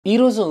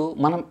ఈరోజు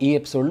మనం ఈ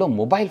ఎపిసోడ్లో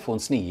మొబైల్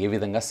ఫోన్స్ని ఏ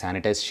విధంగా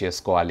శానిటైజ్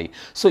చేసుకోవాలి.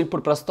 సో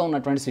ఇప్పుడు ప్రస్తుతం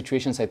ఉన్నటువంటి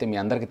సిచ్యువేషన్స్ అయితే మీ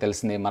అందరికీ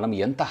తెలిసిందే. మనం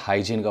ఎంత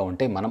హైజీన్గా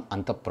ఉంటే మనం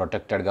అంత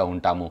ప్రొటెక్టెడ్గా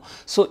ఉంటాము.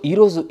 సో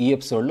ఈరోజు ఈ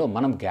ఎపిసోడ్లో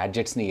మనం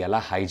గ్యాడ్జెట్స్ని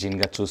ఎలా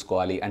హైజీన్గా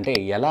చూసుకోవాలి, అంటే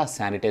ఎలా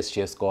శానిటైజ్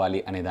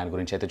చేసుకోవాలి అనే దాని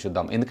గురించి అయితే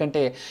చూద్దాం.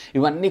 ఎందుకంటే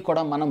ఇవన్నీ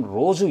కూడా మనం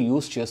రోజు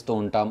యూస్ చేస్తూ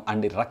ఉంటాం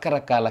అండ్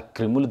రకరకాల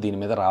క్రిములు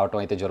దీని మీద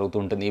రావటం అయితే జరుగుతూ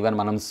ఉంటుంది. ఈవెన్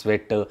మనం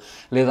స్వెట్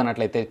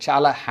లేదన్నట్లయితే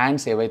చాలా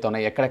హ్యాండ్స్ ఏవైతే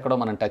ఉన్నాయో ఎక్కడెక్కడో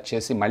మనం టచ్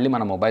చేసి మళ్ళీ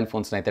మన మొబైల్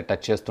ఫోన్స్ని అయితే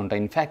టచ్ చేస్తుంటాం.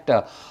 ఇన్ఫ్యాక్ట్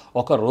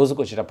ఒక రోజుకు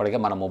వచ్చేటప్పటికే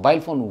మన మొబైల్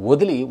ఫోన్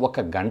వదిలి ఒక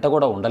గంట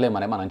కూడా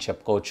ఉండలేమని మనం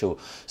చెప్పుకోవచ్చు.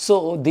 సో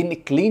దీన్ని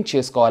క్లీన్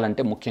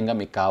చేసుకోవాలంటే ముఖ్యంగా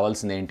మీకు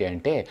కావాల్సింది ఏంటి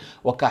అంటే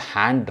ఒక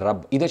హ్యాండ్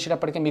రబ్. ఇది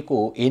వచ్చేటప్పటికి మీకు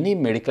ఎనీ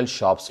మెడికల్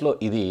షాప్స్లో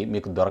ఇది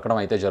మీకు దొరకడం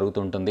అయితే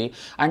జరుగుతుంటుంది.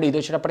 అండ్ ఇది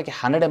వచ్చేటప్పటికి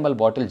 100 ml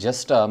బాటిల్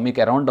జస్ట్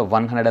మీకు అరౌండ్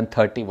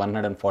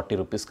 130-140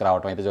 రూపీస్కి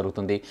రావడం అయితే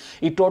జరుగుతుంది.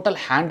 ఈ టోటల్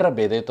హ్యాండ్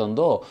రబ్ ఏదైతే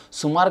ఉందో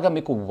సుమారుగా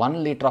మీకు 1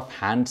 లీటర్ ఆఫ్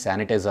హ్యాండ్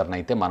శానిటైజర్ని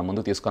అయితే మన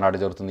ముందు తీసుకొని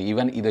రావడం జరుగుతుంది.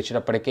 ఈవెన్ ఇది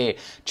వచ్చేటప్పటికే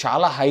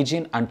చాలా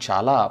హైజీన్ అండ్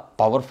చాలా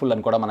పవర్ఫుల్ అని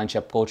కూడా మనం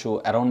చెప్పుకోవచ్చు.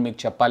 అరౌండ్ మీకు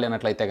చెప్పాలి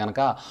అన్నట్లయితే కనుక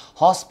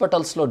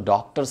హాస్పిటల్స్లో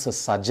డాక్టర్స్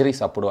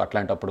సర్జరీస్ అప్పుడు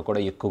అట్లాంటప్పుడు కూడా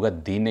ఎక్కువగా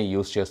దీన్నే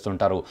యూస్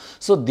చేస్తుంటారు.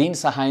 సో దీని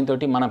సహాయంతో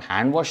మనం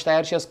హ్యాండ్ వాష్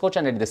తయారు చేసుకోవచ్చు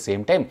and at the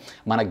same time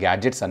మన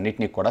గ్యాడ్జెట్స్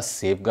అన్నిటినీ కూడా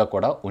సేఫ్గా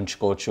కూడా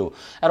ఉంచుకోవచ్చు.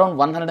 అరౌండ్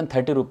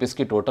 130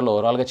 రూపీస్కి టోటల్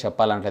ఓవరాల్గా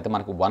చెప్పాలన్నట్లయితే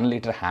మనకు 1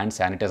 లీటర్ హ్యాండ్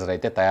శానిటైజర్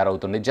అయితే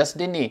తయారవుతుంది. జస్ట్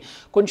దీన్ని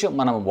కొంచెం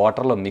మనం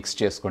వాటర్లో మిక్స్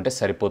చేసుకుంటే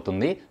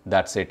సరిపోతుంది.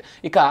 That's it.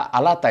 ఇక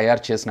అలా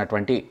తయారు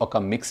చేసినటువంటి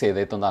ఒక మిక్స్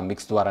ఏదైతే ఉందో ఆ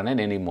మిక్స్ ద్వారానే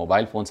నేను ఈ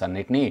మొబైల్ ఫోన్స్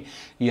అన్నిటినీ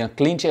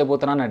క్లీన్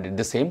చేయబోతున్నాను. And at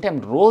the same time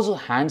రోజు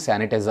హ్యాండ్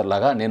శానిటైజర్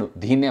లాగా నేను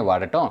దీన్నే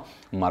వాడటం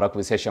మరొక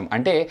విశేషం.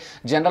 అంటే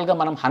జనరల్గా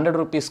మనం 100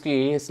 రూపీస్కి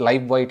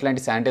లైఫ్ బాయ్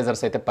ఇట్లాంటి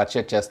శానిటైజర్స్ అయితే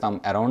పర్చేజ్ చేస్తాం.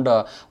 అరౌండ్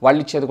వాళ్ళు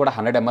ఇచ్చేది కూడా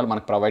 100 ml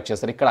మనకు ప్రొవైడ్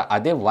చేస్తారు. ఇక్కడ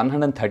అదే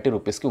 130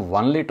 రూపీస్కి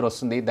 1 లీటర్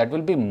వస్తుంది. That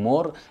will be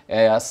more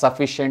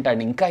sufficient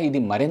and ఇంకా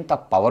ఇది మరింత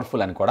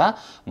పవర్ఫుల్ అని కూడా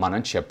మనం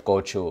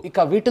చెప్పుకోవచ్చు. ఇక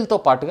వీటితో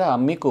పాటుగా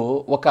మీకు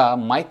ఒక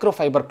మైక్రో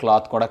ఫైబర్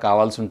క్లాత్ కూడా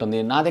కావాల్సి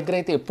ఉంటుంది. నా దగ్గర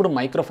అయితే ఎప్పుడు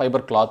మైక్రో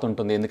ఫైబర్ క్లాత్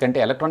ఉంటుంది. ఎందుకంటే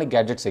ఎలక్ట్రానిక్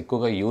గ్యాడ్జెట్స్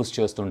ఎక్కువగా యూస్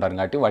చేస్తుంటారు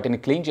కాబట్టి వాటిని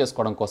క్లీన్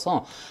చేసుకోవడం కోసం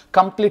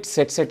కంప్లీట్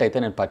సెట్ అయితే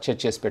నేను పర్చేజ్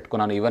చేసి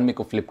పెట్టుకున్నాను. ఈవెన్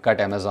మీకు ఫ్లిప్కార్ట్,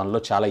 అమెజాన్లో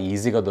చాలా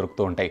ఈజీగా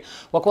దొరుకుతూ ఉంటాయి.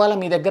 ఒకవేళ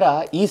మీ దగ్గర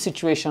ఈ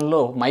సిచ్యువేషన్లో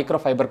మైక్రో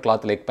ఫైబర్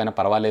క్లాత్ లేకపోయినా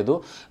పర్వాలేదు,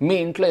 మీ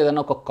ఇంట్లో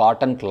ఏదైనా ఒక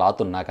కాటన్ క్లాత్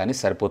ఉన్నా కానీ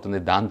సరిపోతుంది.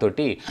 దాంతో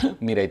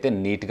మీరైతే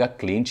నీట్గా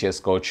క్లీన్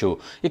చేసుకోవచ్చు.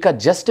 ఇక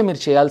జస్ట్ మీరు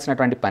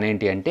చేయాల్సినటువంటి పని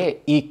ఏంటి అంటే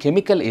ఈ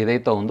కెమికల్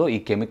ఏదైతే ఉందో ఈ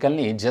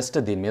కెమికల్ని జస్ట్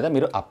దీని మీద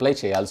మీరు అప్లై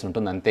చేయాల్సి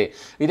ఉంటుంది అంతే.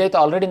 ఇదైతే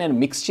ఆల్రెడీ నేను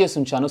మిక్స్ చేసి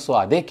ఉంచాను. సో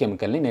అదే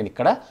కెమికల్ని నేను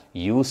ఇక్కడ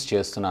యూస్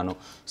చేస్తున్నాను.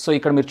 సో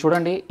ఇక్కడ మీరు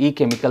చూడండి, ఈ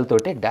కెమికల్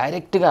తోటి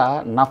డైరెక్ట్గా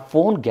నా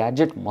ఫోన్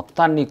గ్యాడ్జెట్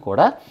మొత్తాన్ని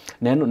కూడా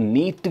నేను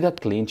నీట్గా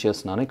క్లీన్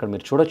చేస్తున్నాను. ఇక్కడ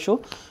మీరు చూడొచ్చు,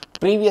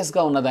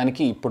 ప్రీవియస్గా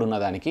ఉన్నదానికి ఇప్పుడున్న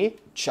దానికి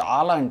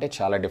చాలా అంటే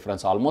చాలా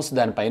డిఫరెన్స్. ఆల్మోస్ట్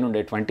దానిపైన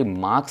ఉండేటువంటి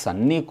మార్క్స్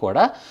అన్నీ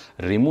కూడా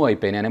రిమూవ్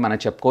అయిపోయినాయని మనం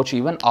చెప్పుకోవచ్చు.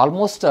 ఈవెన్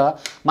ఆల్మోస్ట్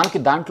మనకి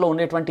దాంట్లో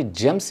ఉండేటువంటి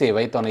జెమ్స్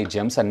ఏవైతే ఉన్నాయి,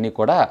 జెమ్స్ అన్నీ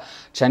కూడా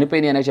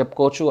చనిపోయినాయి అనే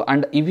చెప్పుకోవచ్చు.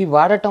 అండ్ ఇవి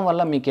వాడటం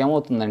వల్ల మీకు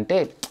ఏమవుతుందంటే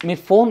మీ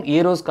ఫోన్ ఏ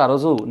రోజుకి ఆ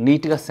రోజు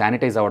నీట్గా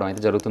శానిటైజ్ అవ్వడం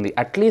అయితే జరుగుతుంది.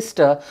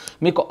 అట్లీస్ట్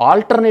మీకు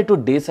ఆల్టర్నేటివ్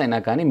డేస్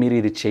అయినా కానీ మీరు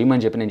ఇది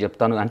చేయమని చెప్పి నేను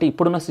చెప్తాను. అంటే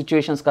ఇప్పుడున్న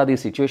సిచ్యువేషన్స్ కాదు, ఈ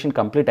సిచ్యువేషన్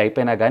కంప్లీట్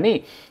అయిపోయినా కానీ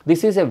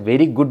this is a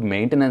very good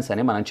maintenance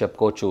అని మనం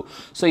చెప్పుకోవచ్చు.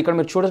 సో ఇక్కడ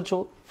మీరు చూడొచ్చు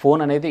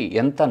ఫోన్ అనేది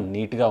ఎంత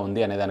నీట్గా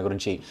ఉంది అనే దాని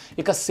గురించి.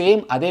 ఇక సేమ్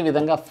అదే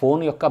విధంగా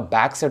ఫోన్ యొక్క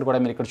బ్యాక్ సైడ్ కూడా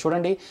మీరు ఇక్కడ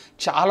చూడండి,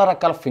 చాలా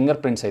రకాల ఫింగర్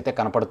ప్రింట్స్ అయితే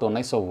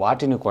కనపడుతున్నాయి. సో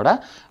వాటిని కూడా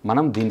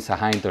మనం దీని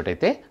సహాయంతో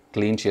అయితే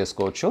క్లీన్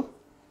చేసుకోవచ్చు.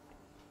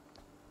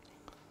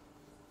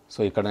 సో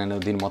ఇక్కడ నేను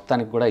దీని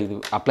మొత్తానికి కూడా ఇది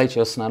అప్లై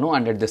చేస్తున్నాను.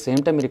 And at the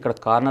same time మీరు ఇక్కడ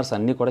కార్నర్స్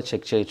అన్నీ కూడా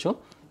చెక్ చేయొచ్చు,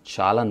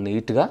 చాలా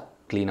నీట్గా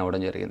క్లీన్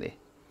అవ్వడం జరిగింది.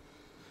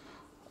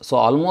 సో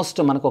ఆల్మోస్ట్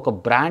మనకు ఒక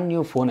బ్రాండ్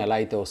న్యూ ఫోన్ ఎలా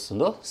అయితే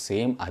వస్తుందో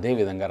సేమ్ అదే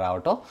విధంగా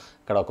రావటం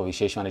ఇక్కడ ఒక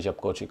విశేషం అని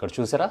చెప్పుకోవచ్చు. ఇక్కడ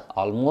చూసారా,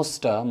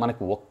 ఆల్మోస్ట్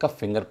మనకు ఒక్క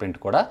ఫింగర్ ప్రింట్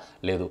కూడా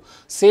లేదు.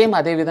 సేమ్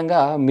అదే విధంగా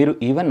మీరు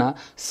ఈవెన్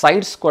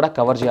సైడ్స్ కూడా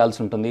కవర్ చేయాల్సి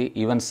ఉంటుంది.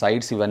 ఈవెన్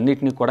సైడ్స్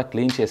ఇవన్నిటిని కూడా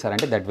క్లీన్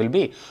చేశారంటే that will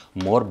be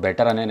more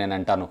better అనే నేను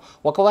అంటాను.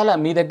 ఒకవేళ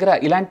మీ దగ్గర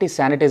ఇలాంటి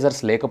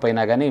శానిటైజర్స్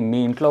లేకపోయినా కానీ మీ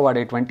ఇంట్లో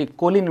వాడేటువంటి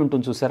కోలిన్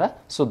ఉంటుంది చూసారా,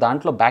 సో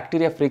దాంట్లో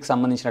బ్యాక్టీరియా ఫ్రీకి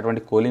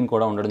సంబంధించినటువంటి కోలిన్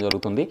కూడా ఉండడం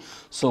జరుగుతుంది.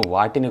 సో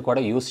వాటిని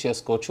కూడా యూస్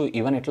చేసుకోవచ్చు.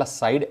 ఈవెన్ ఇట్లా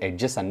సైడ్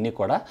ఎడ్జెస్ అన్నీ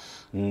కూడా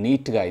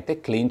నీట్గా అయితే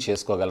క్లీన్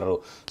చేసుకోగలరు.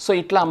 సో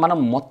ఇట్లా మనం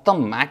మొత్తం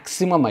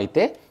మ్యాక్సిమం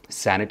అయితే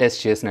శానిటైజ్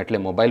చేసినట్లే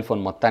మొబైల్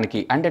ఫోన్ మొత్తానికి.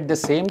 And at the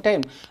same time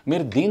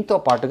మీరు దీంతో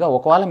పాటుగా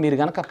ఒకవేళ మీరు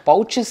కనుక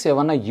పౌచెస్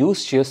ఏమన్నా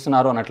యూస్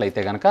చేస్తున్నారు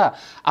అన్నట్లయితే కనుక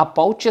ఆ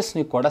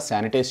పౌచెస్ని కూడా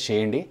శానిటైజ్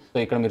చేయండి. సో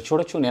ఇక్కడ మీరు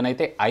చూడొచ్చు,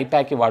 నేనైతే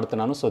ఐప్యాక్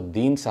వాడుతున్నాను. సో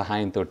దీని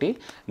సహాయంతో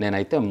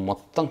నేనైతే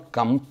మొత్తం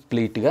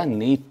కంప్లీట్గా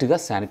నీట్గా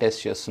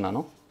శానిటైజ్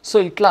చేస్తున్నాను. సో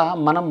ఇట్లా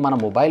మనం మన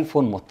మొబైల్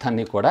ఫోన్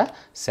మొత్తాన్ని కూడా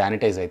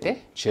శానిటైజ్ అయితే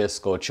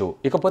చేసుకోవచ్చు.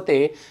 ఇకపోతే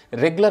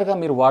రెగ్యులర్గా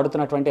మీరు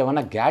వాడుతున్నటువంటి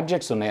ఏమైనా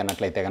గ్యాడ్జెట్స్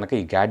ఉన్నాయన్నట్లయితే కనుక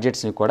ఈ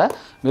గ్యాడ్జెట్స్ని కూడా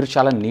మీరు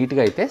చాలా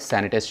నీట్గా అయితే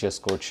శానిటైజ్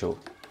చేసుకోవచ్చు.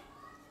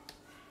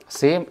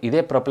 సేమ్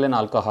ఇదే ప్రొపైలిన్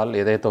ఆల్కహాల్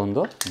ఏదైతే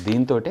ఉందో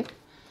దీంతో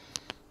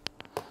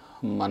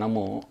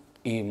మనము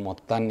ఈ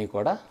మొత్తాన్ని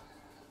కూడా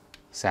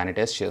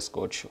శానిటైజ్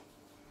చేసుకోవచ్చు.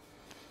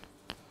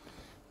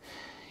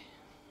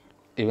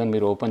 ఈవెన్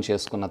మీరు ఓపెన్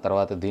చేసుకున్న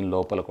తర్వాత దీని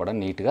లోపల కూడా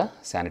నీట్గా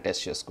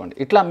శానిటైజ్ చేసుకోండి.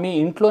 ఇట్లా మీ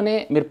ఇంట్లోనే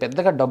మీరు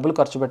పెద్దగా డబ్బులు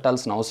ఖర్చు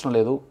పెట్టాల్సిన అవసరం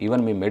లేదు.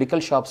 ఈవెన్ మీ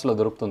మెడికల్ షాప్స్లో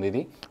దొరుకుతుంది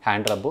ఇది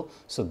హ్యాండ్ రబ్బు.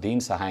 సో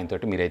దీని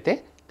సహాయంతో మీరైతే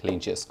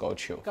క్లీన్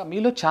చేసుకోవచ్చు. ఇంకా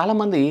మీలో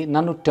చాలామంది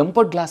నన్ను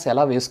టెంపర్డ్ గ్లాస్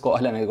ఎలా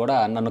వేసుకోవాలి అనేది కూడా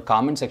నన్ను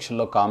కామెంట్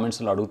సెక్షన్లో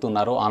కామెంట్స్లో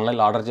అడుగుతున్నారు.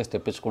 ఆన్లైన్లో ఆర్డర్ చేసి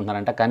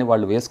తెప్పించుకుంటున్నారంట, కానీ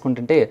వాళ్ళు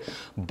వేసుకుంటుంటే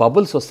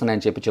బబుల్స్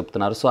వస్తున్నాయని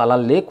చెప్తున్నారు. సో అలా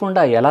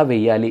లేకుండా ఎలా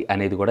వేయాలి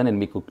అనేది కూడా నేను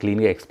మీకు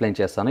క్లీన్గా ఎక్స్ప్లెయిన్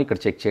చేస్తాను. ఇక్కడ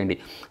చెక్ చేయండి.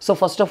 So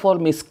first of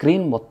all me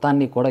screen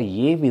మొత్తాన్ని కూడా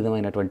ఏ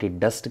విధమైనటువంటి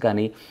డస్ట్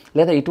కానీ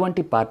లేదా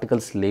ఎటువంటి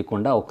పార్టికల్స్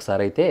లేకుండా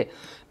ఒకసారి అయితే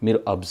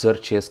మీరు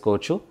అబ్జర్వ్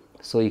చేసుకోవచ్చు.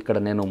 సో ఇక్కడ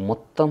నేను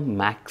మొత్తం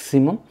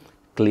మ్యాక్సిమం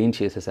క్లీన్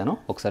చేసేసాను.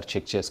 ఒకసారి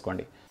చెక్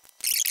చేసుకోండి.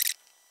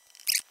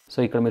 సో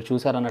ఇక్కడ మీరు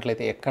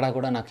చూసారన్నట్లయితే ఎక్కడా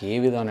కూడా నాకు ఏ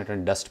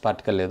విధమైనటువంటి డస్ట్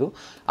పార్టికల్ లేదు.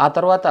 ఆ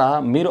తర్వాత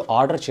మీరు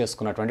ఆర్డర్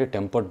చేసుకున్నటువంటి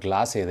టెంపర్డ్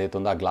గ్లాస్ ఏదైతే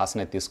ఉందో ఆ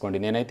గ్లాస్ని తీసుకోండి.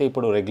 నేనైతే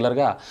ఇప్పుడు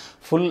రెగ్యులర్గా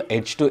full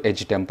edge to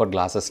edge tempered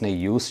గ్లాసెస్ని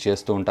use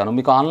చేస్తూ ఉంటాను.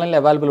 మీకు ఆన్లైన్లో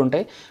అవైలబుల్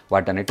ఉంటాయి,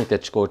 వాటన్నిటిని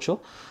తెచ్చుకోవచ్చు.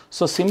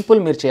 సో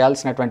సింపుల్ మీరు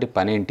చేయాల్సినటువంటి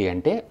పని ఏంటి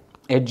అంటే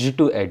ఎడ్జ్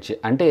టు ఎడ్జ్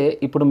అంటే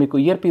ఇప్పుడు మీకు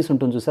ఇయర్ పీస్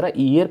ఉంటుంది చూసారా,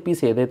 ఈ ఇయర్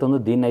పీస్ ఏదైతే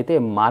ఉందో దీన్ని అయితే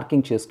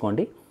మార్కింగ్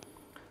చేసుకోండి.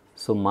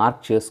 సో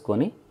మార్క్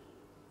చేసుకొని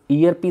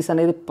ఇయర్ పీస్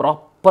అనేది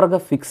ప్రాపర్గా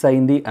ఫిక్స్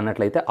అయింది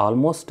అన్నట్లయితే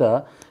ఆల్మోస్ట్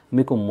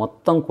మీకు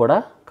మొత్తం కూడా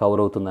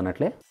కవర్ అవుతుంది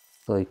అన్నట్లే.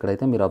 సో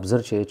ఇక్కడైతే మీరు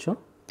అబ్జర్వ్ చేయొచ్చు,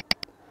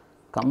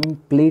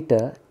 కంప్లీట్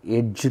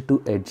ఎడ్జ్ టు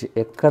ఎడ్జ్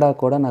ఎక్కడా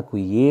కూడా నాకు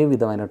ఏ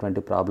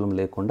విధమైనటువంటి ప్రాబ్లం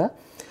లేకుండా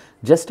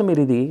జస్ట్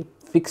మీరు ఇది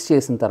ఫిక్స్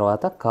చేసిన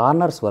తర్వాత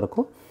కార్నర్స్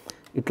వరకు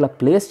ఇట్లా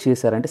ప్లేస్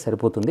చేశారంటే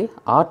సరిపోతుంది.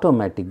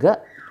 ఆటోమేటిక్గా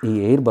ఈ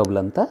ఎయిర్ బబుల్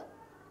అంతా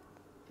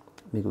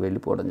మీకు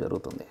వెళ్ళిపోవడం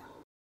జరుగుతుంది.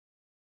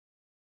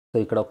 సో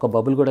ఇక్కడ ఒక్క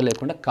బబుల్ కూడా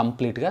లేకుండా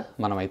కంప్లీట్గా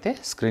మనమైతే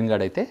స్క్రీన్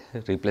గార్డ్ అయితే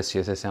రీప్లేస్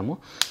చేసేసాము.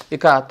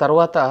 ఇక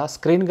తర్వాత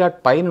స్క్రీన్ గార్డ్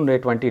పైన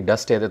ఉండేటువంటి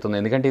డస్ట్ ఏదైతే ఉందో,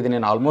 ఎందుకంటే ఇది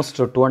నేను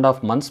ఆల్మోస్ట్ 2.5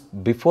 months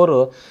బిఫోర్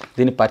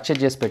దీన్ని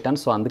పర్చేజ్ చేసి పెట్టాను.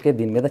 సో అందుకే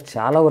దీని మీద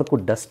చాలా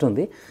వరకు డస్ట్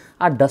ఉంది.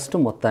 ఆ డస్ట్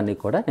మొత్తాన్ని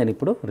కూడా నేను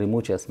ఇప్పుడు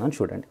రిమూవ్ చేస్తున్నాను.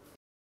 చూడండి.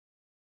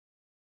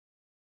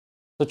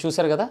 సో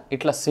చూసారు కదా,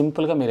 ఇట్లా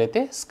సింపుల్గా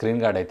మీరైతే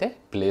స్క్రీన్ గార్డ్ అయితే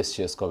ప్లేస్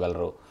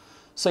చేసుకోగలరు.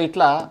 సో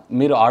ఇట్లా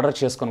మీరు ఆర్డర్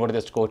చేసుకొని కూడా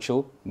తెచ్చుకోవచ్చు.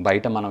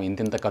 బయట మనం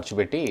ఇంత ఖర్చు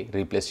పెట్టి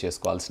రీప్లేస్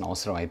చేసుకోవాల్సిన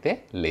అవసరం అయితే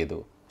లేదు.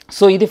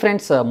 సో ఇది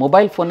ఫ్రెండ్స్,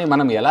 మొబైల్ ఫోన్ని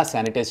మనం ఎలా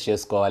శానిటైజ్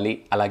చేసుకోవాలి,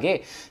 అలాగే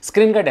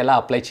స్క్రీన్ గార్డ్ ఎలా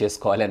అప్లై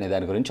చేసుకోవాలి అనే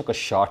దాని గురించి ఒక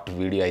షార్ట్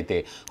వీడియో అయితే.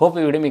 హోప్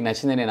ఈ వీడియో మీకు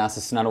నచ్చిందని నేను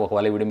ఆశిస్తున్నాను.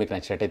 ఒకవేళ వీడియో మీకు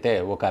నచ్చినట్టయితే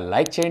ఒక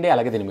లైక్ చేయండి,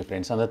 అలాగే దీన్ని మీ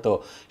ఫ్రెండ్స్ అందరితో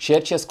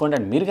షేర్ చేసుకోండి.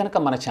 అండ్ మీరు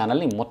కనుక మన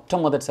ఛానల్ని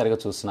మొట్టమొదటిసారిగా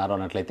చూస్తున్నారు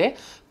అన్నట్లయితే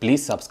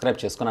ప్లీజ్ సబ్స్క్రైబ్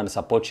చేసుకొని నన్ను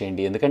సపోర్ట్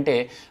చేయండి. ఎందుకంటే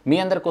మీ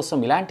అందరి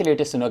కోసం ఇలాంటి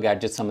లేటెస్ట్ ఎన్నో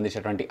గ్యాడ్జెట్స్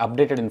సంబంధించినటువంటి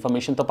అప్డేటెడ్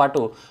ఇన్ఫర్మేషన్తో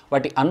పాటు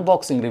వాటి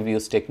unboxing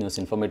reviews, tech news,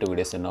 informative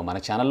videos ఎన్నో మన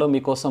ఛానల్లో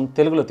మీకోసం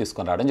తెలుగులో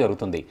తీసుకొని రావడం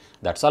జరుగుతుంది.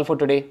 That's all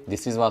for today.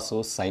 This is Vasu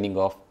signing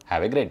off.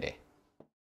 Have a great day.